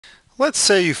Let's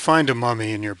say you find a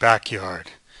mummy in your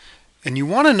backyard and you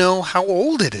want to know how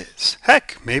old it is.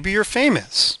 Heck, maybe you're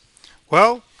famous.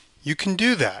 Well, you can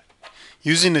do that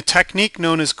using a technique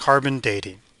known as carbon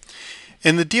dating.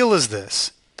 And the deal is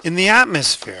this. In the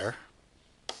atmosphere,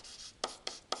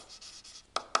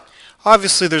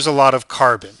 obviously there's a lot of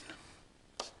carbon.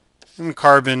 And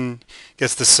carbon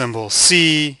gets the symbol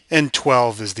C, and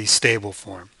 12 is the stable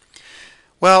form.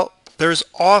 Well, there's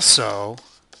also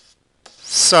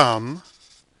some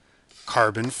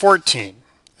carbon-14,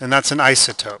 and that's an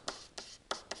isotope.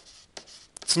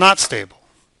 It's not stable.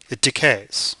 It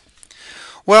decays.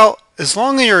 Well, as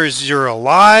long as you're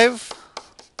alive,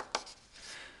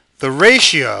 the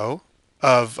ratio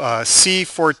of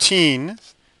C14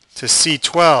 to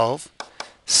C12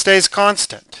 stays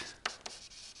constant.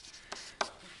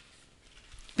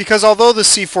 Because although the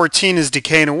C14 is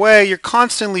decaying away, you're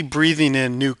constantly breathing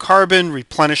in new carbon,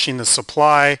 replenishing the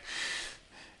supply,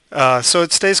 so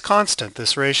it stays constant,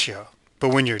 this ratio.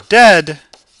 But when you're dead,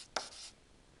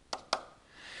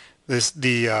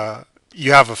 you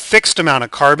have a fixed amount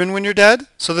of carbon when you're dead,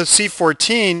 so the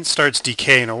C14 starts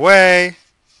decaying away,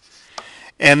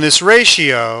 and this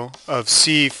ratio of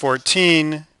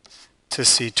C14 to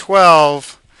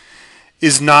C12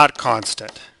 is not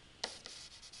constant.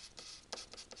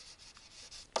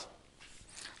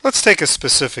 Let's take a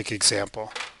specific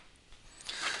example.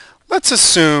 Let's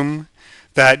assume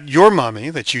that your mummy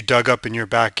that you dug up in your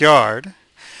backyard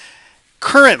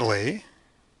currently,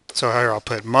 so here I'll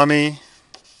put mummy,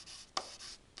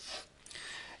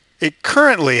 it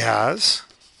currently has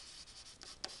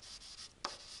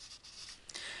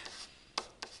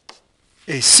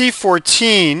a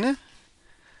C14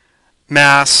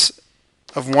 mass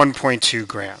of 1.2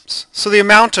 grams. So the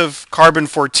amount of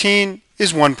carbon-14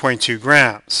 is 1.2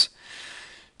 grams.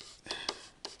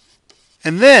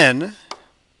 And then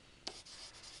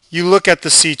you look at the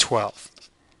C12.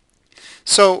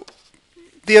 So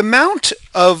the amount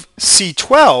of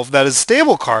C12 that is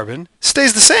stable carbon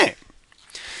stays the same.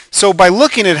 So by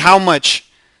looking at how much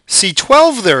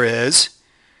C12 there is,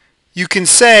 you can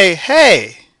say,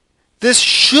 hey, this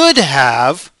should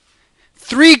have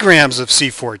 3 grams of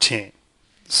C14.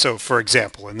 So for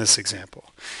example, in this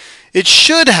example, it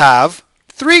should have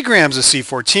 3 grams of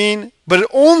C14, but it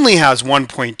only has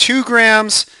 1.2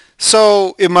 grams,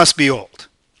 so it must be old.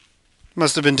 It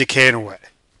must have been decaying away.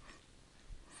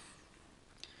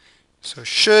 So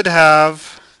should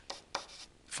have,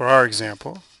 for our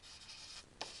example,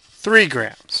 3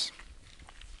 grams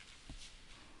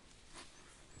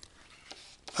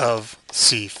of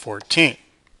C14.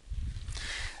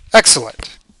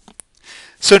 Excellent.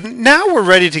 So now we're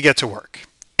ready to get to work.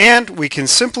 And we can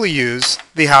simply use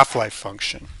the half-life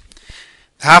function.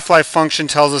 The half-life function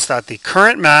tells us that the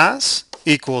current mass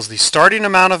equals the starting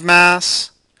amount of mass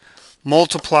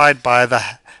multiplied by the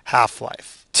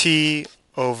half-life, T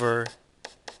over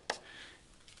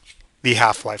the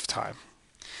half-life time.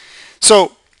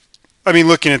 So,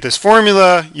 looking at this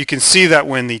formula, you can see that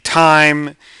when the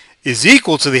time is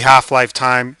equal to the half-life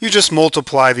time, you just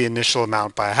multiply the initial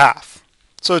amount by half.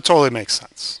 So it totally makes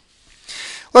sense.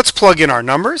 Let's plug in our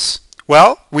numbers.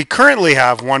 Well, we currently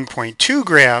have 1.2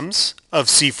 grams of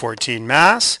C14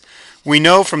 mass. We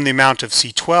know from the amount of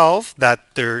C12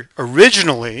 that there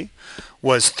originally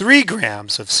was 3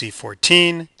 grams of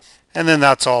C14, and then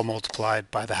that's all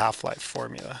multiplied by the half-life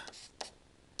formula.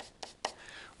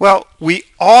 Well, we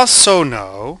also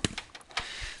know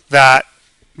that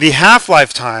the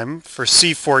half-life time for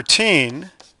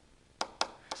C14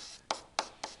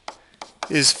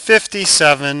 is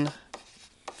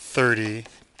 57.30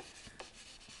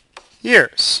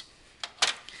 years.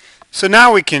 So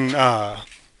now we can,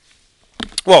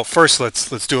 well, first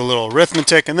let's do a little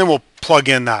arithmetic, and then we'll plug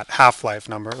in that half-life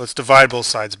number. Let's divide both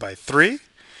sides by 3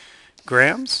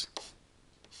 grams.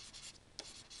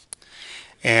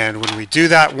 And when we do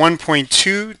that,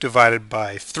 1.2 divided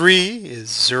by 3 is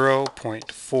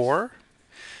 0.4.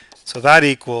 So that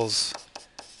equals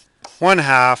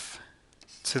 1/2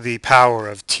 to the power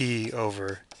of T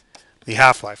over the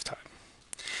half-life time.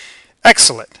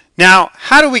 Excellent. Now,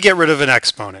 how do we get rid of an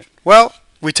exponent? Well,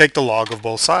 we take the log of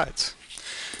both sides.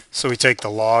 So we take the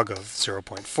log of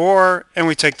 0.4 and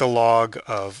we take the log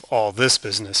of all this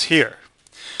business here.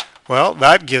 Well,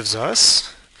 that gives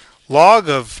us log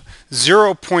of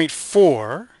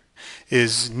 0.4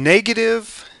 is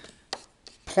negative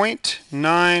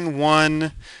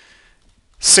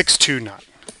 0.91629.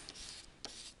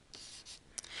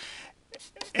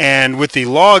 And with the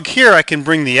log here, I can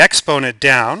bring the exponent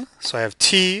down. So I have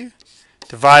t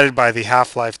divided by the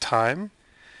half-life time,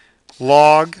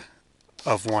 log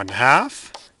of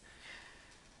 1/2.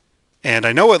 And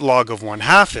I know what log of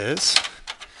 1/2 is.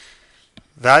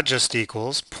 That just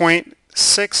equals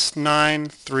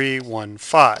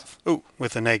 0.69315. Ooh,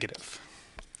 with a negative.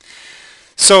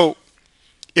 So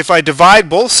if I divide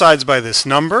both sides by this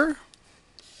number,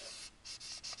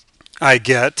 I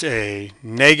get a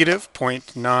negative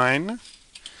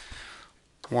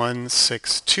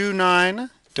 0.91629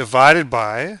 divided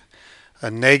by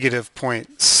a negative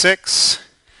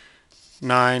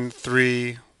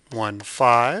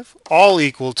 0.69315, all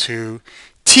equal to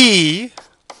t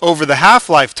over the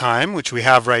half-life time, which we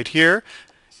have right here,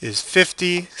 is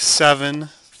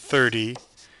 5730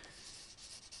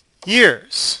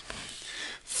 years.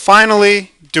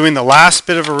 Finally, doing the last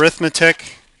bit of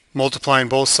arithmetic, multiplying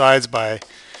both sides by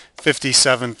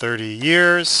 5730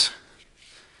 years.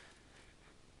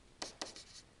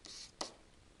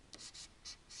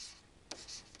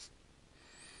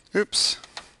 Oops.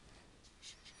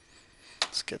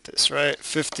 Let's get this right.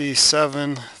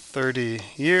 5730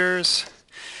 years.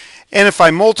 And if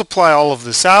I multiply all of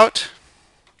this out,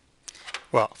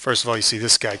 well, first of all, you see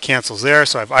this guy cancels there,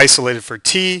 so I've isolated for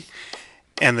t.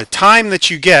 And the time that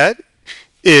you get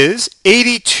is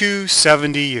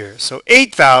 8270 years. So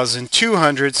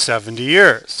 8,270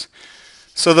 years.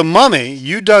 So the mummy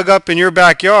you dug up in your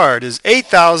backyard is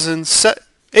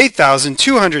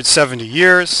 8,270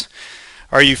 years.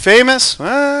 Are you famous?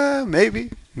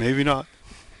 Maybe, maybe not.